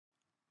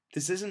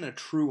This isn't a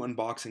true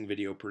unboxing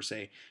video per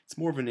se, it's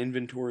more of an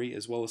inventory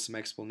as well as some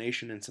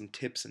explanation and some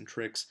tips and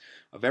tricks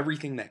of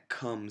everything that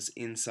comes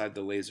inside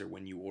the laser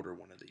when you order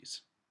one of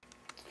these.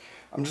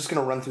 I'm just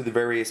going to run through the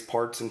various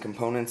parts and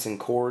components and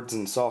cords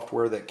and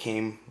software that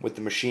came with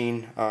the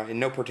machine in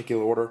no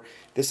particular order.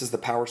 This is the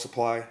power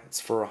supply.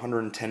 It's for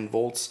 110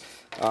 volts.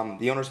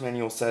 The owner's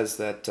manual says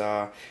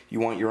that you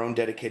want your own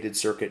dedicated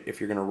circuit if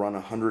you're going to run a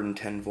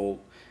 110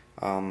 volt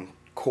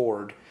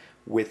cord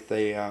with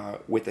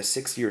a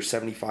 60 or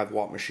 75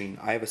 watt machine.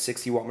 I have a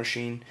 60 watt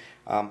machine.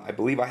 I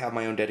believe I have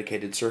my own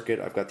dedicated circuit.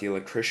 I've got the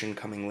electrician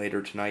coming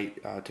later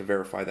tonight to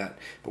verify that,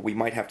 but we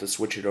might have to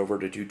switch it over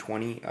to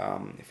 220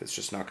 if it's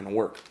just not going to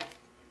work.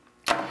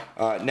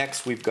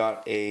 Next, we've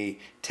got a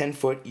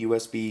 10-foot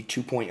USB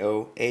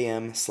 2.0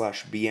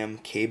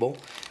 AM/BM cable.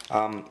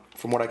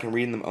 From what I can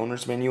read in the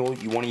owner's manual,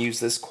 you want to use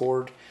this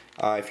cord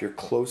if you're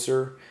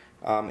closer,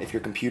 if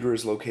your computer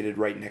is located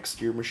right next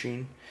to your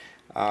machine.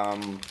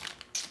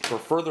 For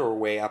further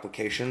away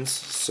applications,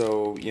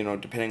 so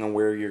depending on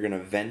where you're going to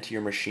vent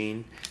your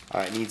machine,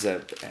 it needs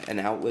an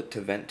outlet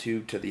to vent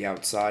to the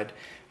outside.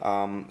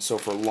 So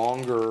for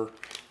longer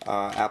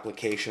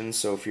applications,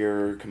 so if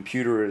your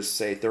computer is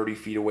say 30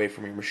 feet away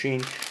from your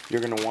machine,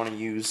 you're going to want to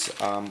use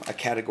a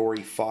category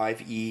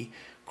 5E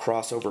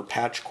crossover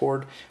patch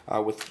cord.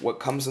 With what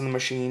comes in the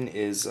machine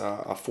is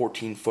a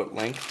 14-foot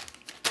length.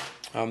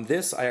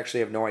 This I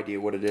actually have no idea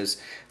what it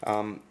is.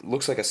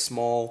 Looks like a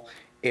small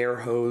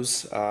air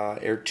hose,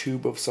 air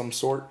tube of some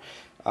sort,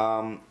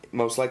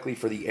 most likely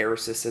for the air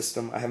assist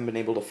system. I haven't been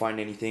able to find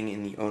anything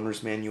in the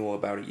owner's manual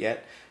about it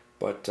yet,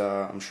 but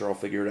I'm sure I'll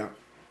figure it out.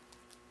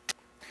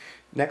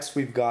 Next,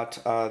 we've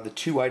got the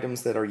two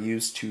items that are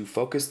used to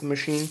focus the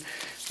machine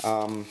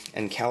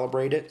and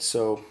calibrate it.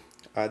 So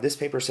this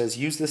paper says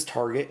use this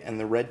target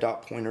and the red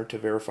dot pointer to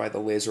verify the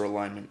laser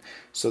alignment.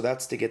 So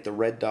that's to get the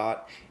red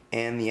dot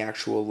and the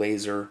actual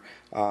laser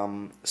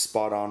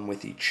spot on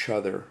with each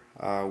other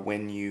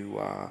when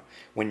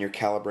you're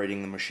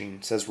calibrating the machine.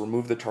 It says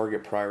remove the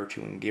target prior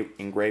to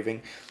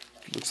engraving.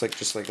 Looks like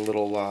just like a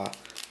little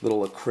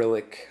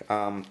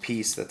acrylic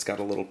piece that's got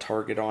a little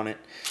target on it.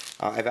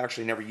 I've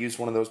actually never used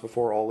one of those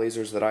before. All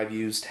lasers that I've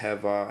used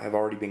have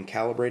already been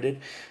calibrated.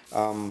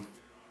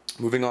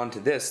 Moving on to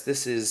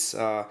this is,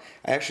 I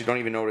actually don't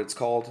even know what it's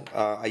called.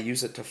 I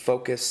use it to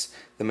focus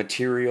the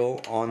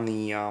material on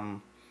the,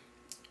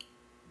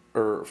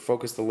 or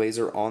focus the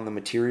laser on the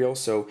material.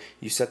 So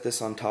you set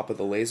this on top of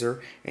the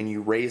laser and you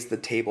raise the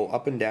table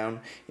up and down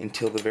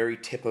until the very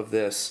tip of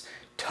this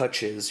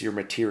touches your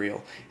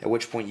material, at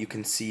which point you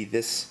can see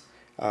this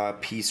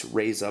piece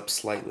raise up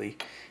slightly,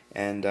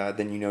 and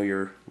then you know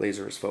your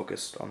laser is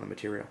focused on the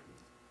material.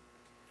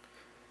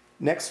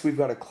 Next, we've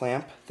got a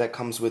clamp that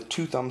comes with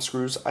two thumb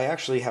screws. I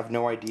actually have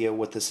no idea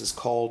what this is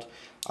called.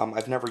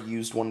 I've never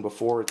used one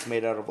before. It's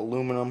made out of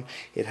aluminum.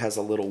 It has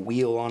a little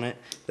wheel on it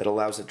that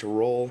allows it to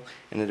roll,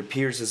 and it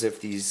appears as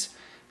if these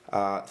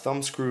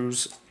thumb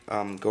screws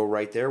go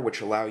right there,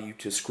 which allow you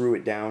to screw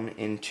it down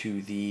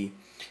into the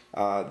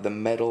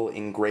metal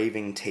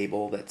engraving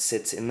table that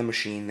sits in the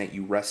machine that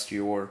you rest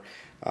your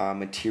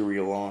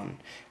material on.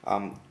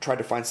 Tried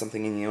to find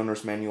something in the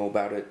owner's manual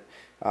about it.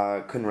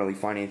 Couldn't really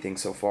find anything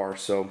so far,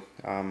 so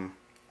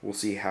we'll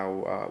see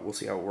how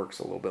it works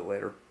a little bit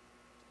later.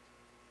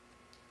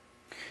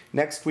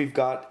 Next, we've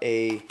got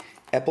a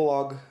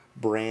Epilog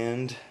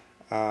brand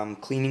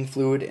cleaning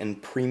fluid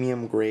and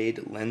premium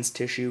grade lens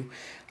tissue.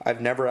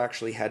 I've never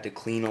actually had to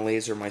clean a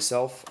laser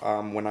myself.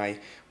 When I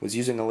was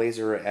using a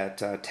laser at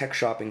Tech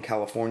Shop in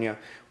California,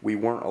 we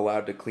weren't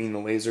allowed to clean the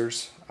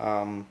lasers.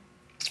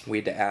 We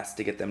had to ask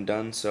to get them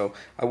done, so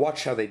I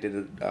watched how they did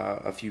it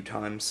a few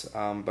times,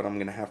 but I'm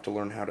going to have to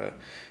learn how to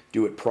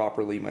do it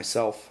properly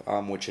myself,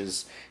 which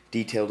is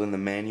detailed in the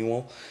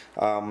manual.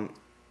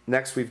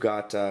 Next, we've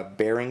got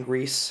bearing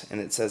grease, and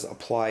it says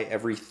apply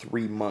every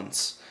 3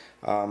 months.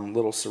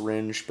 Little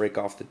syringe, break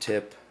off the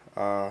tip.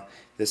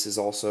 This is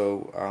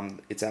also,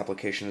 its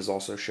application is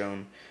also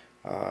shown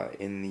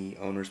in the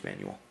owner's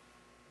manual.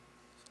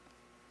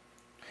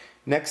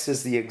 Next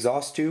is the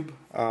exhaust tube.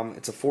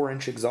 It's a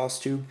 4-inch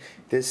exhaust tube.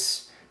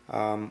 This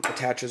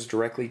attaches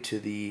directly to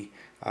the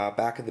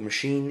back of the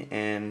machine,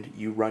 and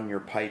you run your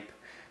pipe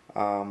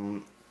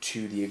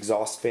to the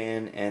exhaust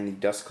fan and the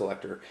dust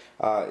collector.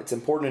 It's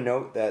important to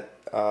note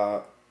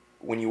that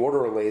when you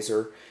order a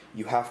laser,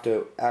 you have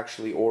to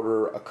actually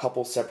order a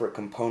couple separate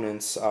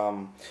components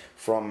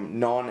from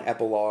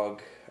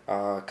non-Epilog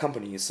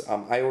companies.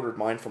 I ordered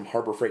mine from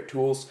Harbor Freight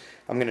Tools.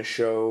 I'm going to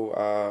show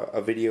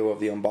a video of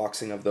the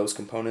unboxing of those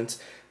components,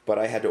 but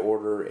I had to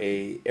order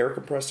a air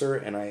compressor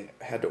and I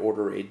had to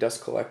order a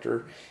dust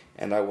collector,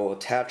 and I will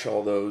attach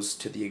all those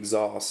to the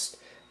exhaust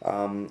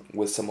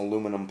with some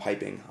aluminum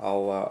piping.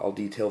 I'll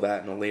detail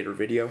that in a later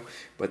video,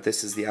 but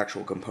this is the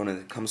actual component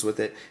that comes with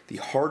it. The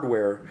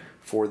hardware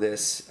for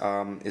this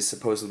is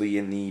supposedly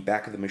in the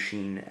back of the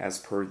machine as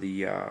per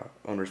the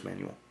owner's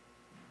manual.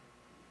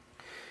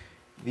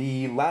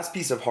 The last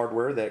piece of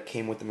hardware that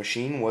came with the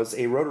machine was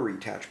a rotary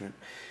attachment,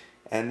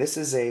 and this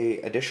is a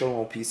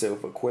additional piece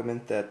of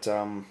equipment that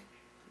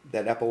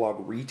that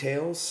Epilog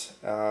retails,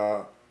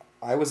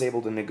 I was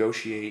able to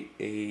negotiate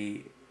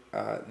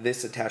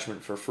this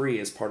attachment for free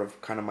as part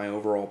of kind of my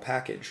overall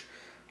package,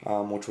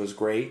 which was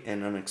great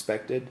and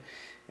unexpected,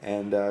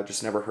 and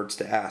just never hurts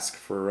to ask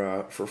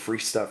for free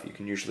stuff. You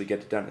can usually get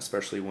it done,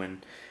 especially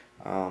when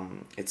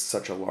it's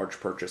such a large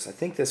purchase. I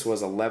think this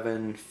was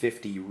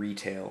 $11.50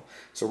 retail,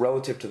 so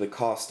relative to the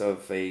cost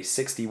of a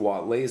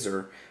 60-watt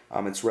laser,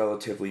 it's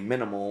relatively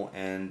minimal,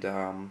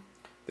 and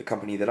the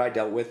company that I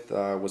dealt with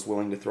was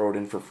willing to throw it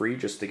in for free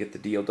just to get the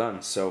deal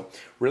done. So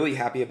really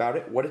happy about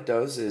it. What it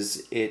does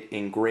is it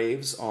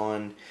engraves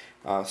on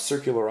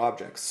circular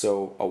objects,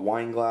 so a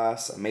wine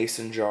glass, a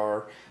mason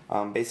jar,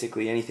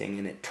 basically anything,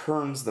 and it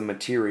turns the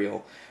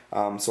material.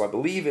 So I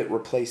believe it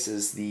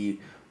replaces the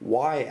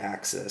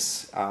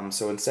y-axis.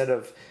 So instead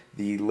of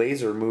the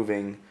laser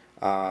moving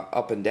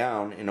up and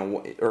down in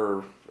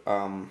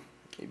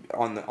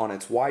on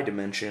its y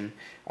dimension,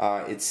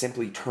 it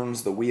simply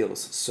turns the wheels,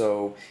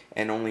 so,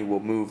 and only will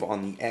move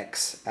on the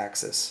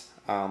x-axis,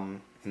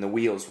 and the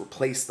wheels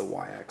replace the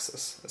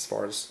y-axis as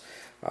far as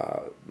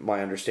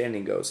my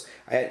understanding goes.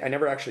 I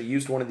never actually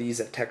used one of these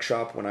at Tech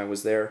Shop when I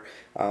was there,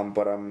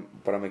 but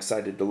I'm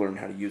excited to learn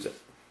how to use it.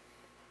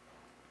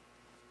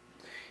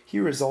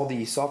 Here is all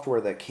the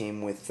software that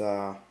came with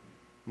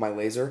my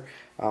laser.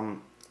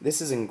 This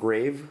is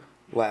Engrave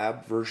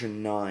Lab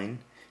version 9.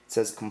 It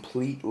says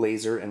complete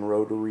laser and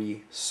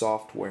rotary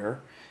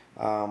software.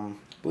 I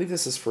believe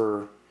this is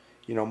for,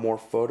 you know, more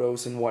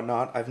photos and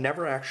whatnot. I've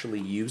never actually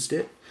used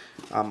it.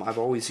 I've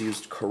always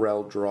used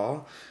Corel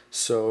Draw,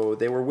 so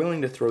they were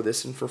willing to throw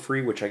this in for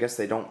free, which I guess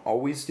they don't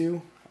always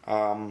do.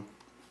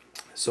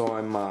 So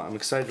I'm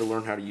excited to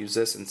learn how to use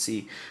this and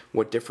see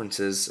what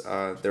differences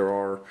there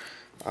are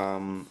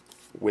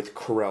with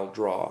Corel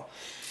Draw.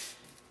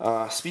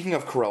 Speaking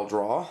of Corel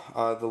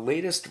Draw, the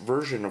latest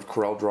version of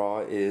Corel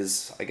Draw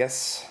is, I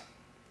guess,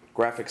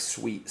 Graphics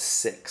Suite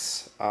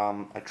 6.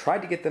 I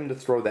tried to get them to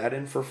throw that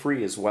in for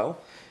free as well,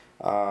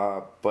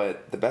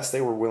 but the best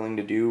they were willing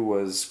to do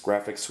was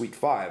Graphics Suite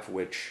 5,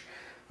 which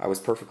I was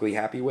perfectly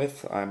happy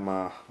with. I'm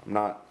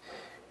not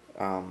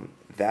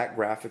that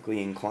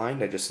graphically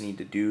inclined. I just need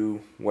to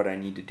do what I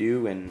need to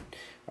do, and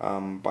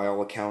by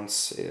all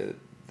accounts,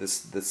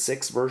 the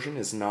 6 version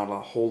is not a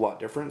whole lot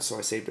different, so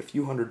I saved a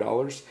few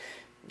 $100s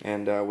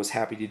and was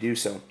happy to do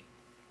so.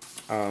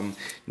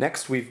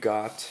 Next we've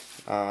got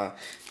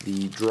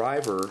the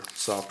driver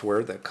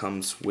software that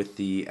comes with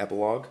the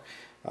Epilog,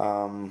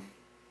 and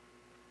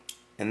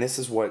this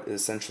is what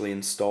essentially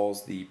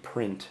installs the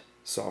print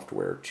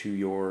software to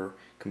your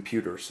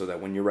computer, so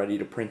that when you're ready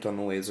to print on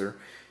the laser,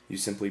 you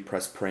simply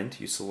press print,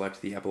 you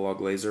select the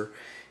Epilog laser,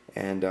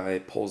 and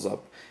it pulls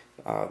up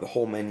the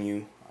whole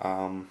menu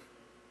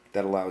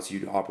that allows you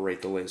to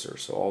operate the laser.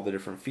 So all the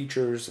different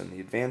features and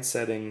the advanced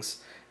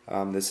settings.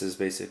 This is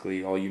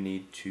basically all you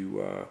need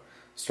to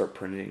start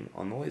printing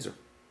on the laser.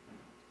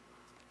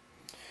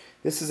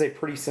 This is a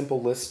pretty simple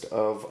list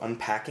of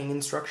unpacking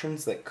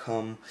instructions that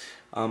come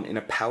in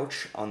a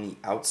pouch on the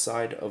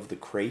outside of the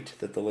crate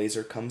that the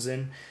laser comes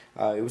in.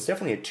 It was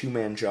definitely a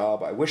two-man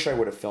job. I wish I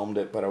would have filmed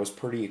it, but I was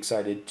pretty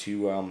excited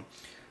to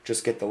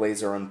just get the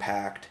laser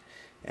unpacked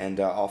and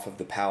off of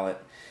the pallet.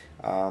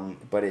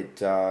 But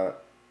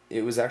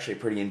it was actually a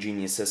pretty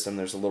ingenious system.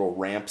 There's a little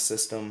ramp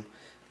system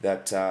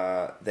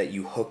that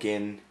you hook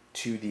in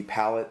to the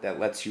pallet that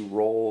lets you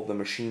roll the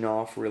machine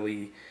off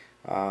really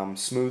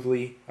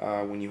smoothly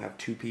when you have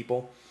two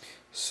people.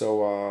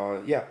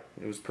 So yeah,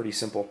 it was pretty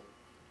simple.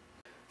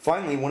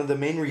 Finally, one of the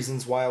main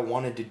reasons why I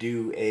wanted to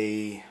do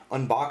a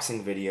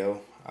unboxing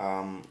video,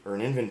 or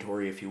an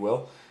inventory if you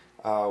will,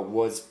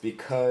 was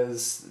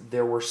because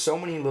there were so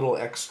many little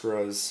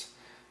extras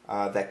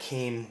that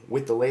came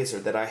with the laser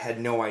that I had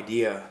no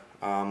idea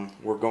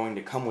were going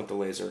to come with the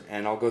laser,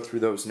 and I'll go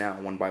through those now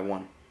one by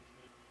one.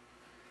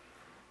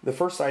 The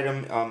first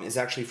item is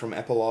actually from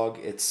Epilog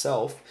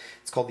itself.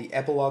 It's called the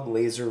Epilog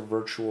Laser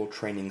Virtual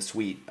Training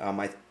Suite.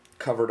 I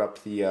covered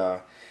up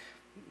the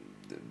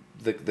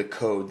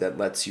code that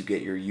lets you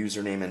get your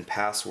username and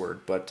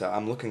password, but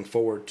I'm looking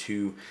forward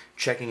to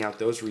checking out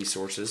those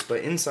resources. But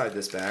inside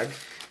this bag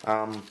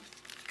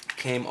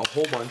came a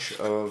whole bunch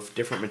of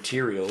different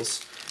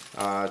materials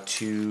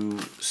to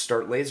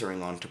start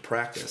lasering on, to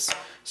practice.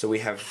 So we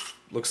have,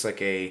 looks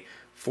like a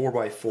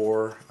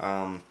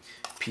 4x4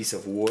 piece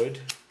of wood,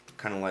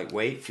 kind of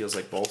lightweight, feels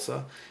like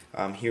balsa.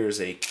 Here's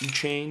a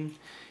keychain,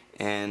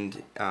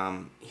 and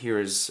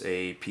here's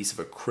a piece of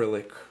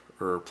acrylic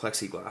or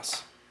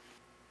plexiglass.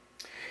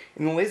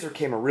 In the laser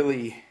came a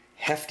really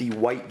hefty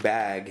white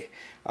bag,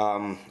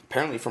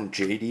 apparently from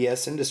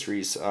JDS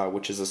Industries,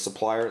 which is a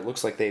supplier. It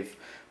looks like they've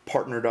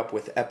partnered up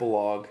with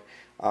Epilog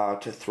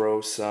to throw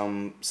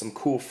some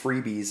cool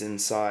freebies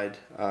inside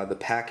the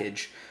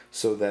package,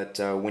 so that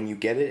when you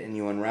get it and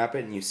you unwrap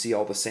it and you see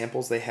all the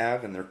samples they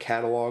have and their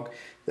catalog,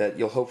 that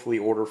you'll hopefully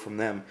order from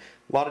them.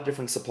 A lot of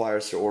different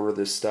suppliers to order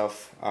this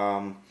stuff,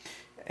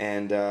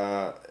 and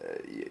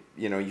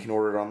you know, you can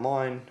order it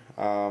online,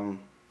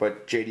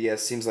 but JDS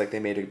seems like they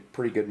made a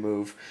pretty good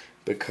move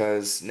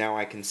because now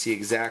I can see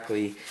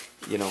exactly,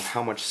 you know,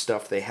 how much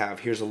stuff they have.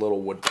 Here's a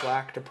little wood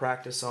plaque to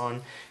practice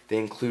on. They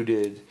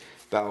included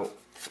about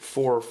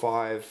 4 or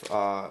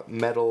 5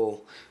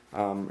 metal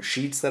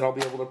sheets that I'll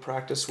be able to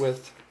practice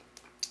with.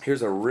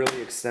 Here's a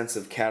really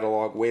extensive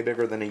catalog, way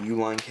bigger than a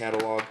Uline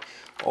catalog.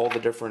 All the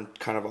different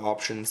kind of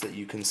options that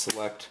you can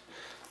select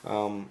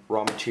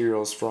raw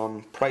materials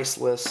from. Price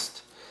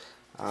list.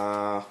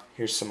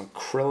 Here's some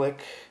acrylic.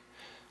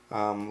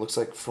 Looks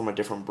like from a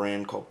different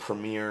brand called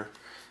Premier.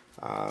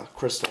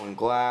 Crystal and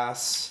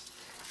glass.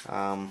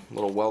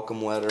 Little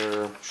welcome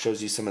letter.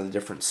 Shows you some of the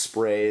different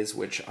sprays,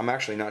 which I'm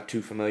actually not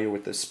too familiar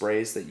with the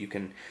sprays that you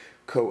can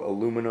coat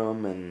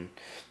aluminum and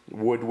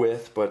wood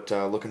with, but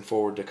looking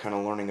forward to kind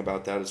of learning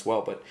about that as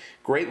well. But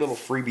great little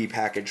freebie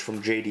package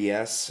from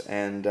JDS,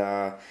 and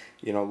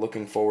you know,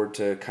 looking forward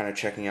to kind of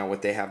checking out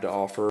what they have to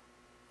offer.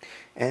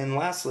 And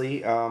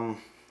lastly,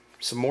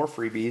 some more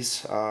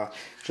freebies,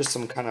 just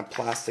some kind of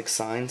plastic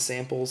sign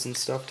samples and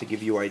stuff to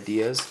give you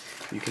ideas.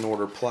 You can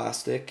order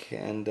plastic,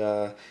 and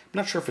I'm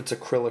not sure if it's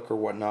acrylic or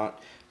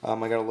whatnot. I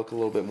gotta look a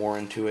little bit more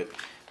into it,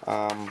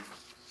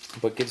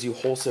 but gives you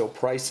wholesale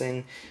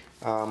pricing.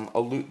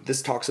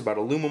 This talks about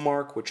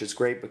Alumimark, which is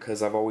great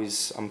because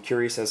I'm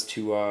curious as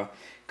to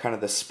kind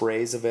of the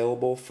sprays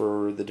available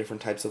for the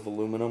different types of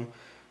aluminum,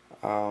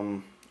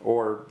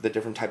 or the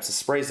different types of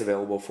sprays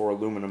available for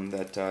aluminum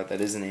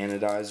that isn't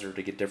anodized, or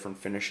to get different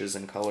finishes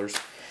and colors.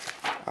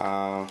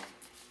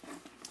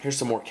 Here's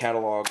some more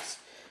catalogs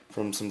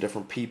from some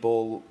different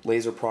people,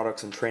 laser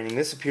products and training.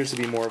 This appears to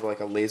be more of like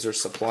a laser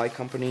supply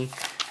company.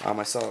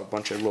 I saw a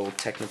bunch of little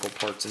technical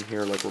parts in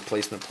here, like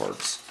replacement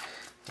parts,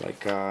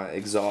 like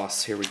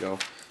exhausts. Here we go.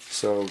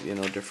 So, you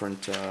know,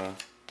 different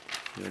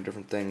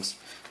things.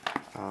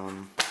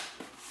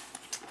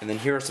 And then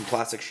here are some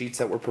plastic sheets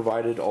that were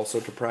provided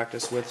also to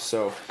practice with.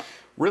 So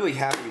really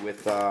happy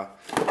with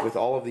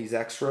all of these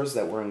extras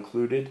that were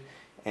included,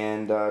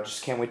 and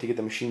just can't wait to get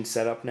the machine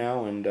set up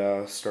now and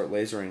start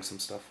lasering some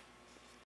stuff.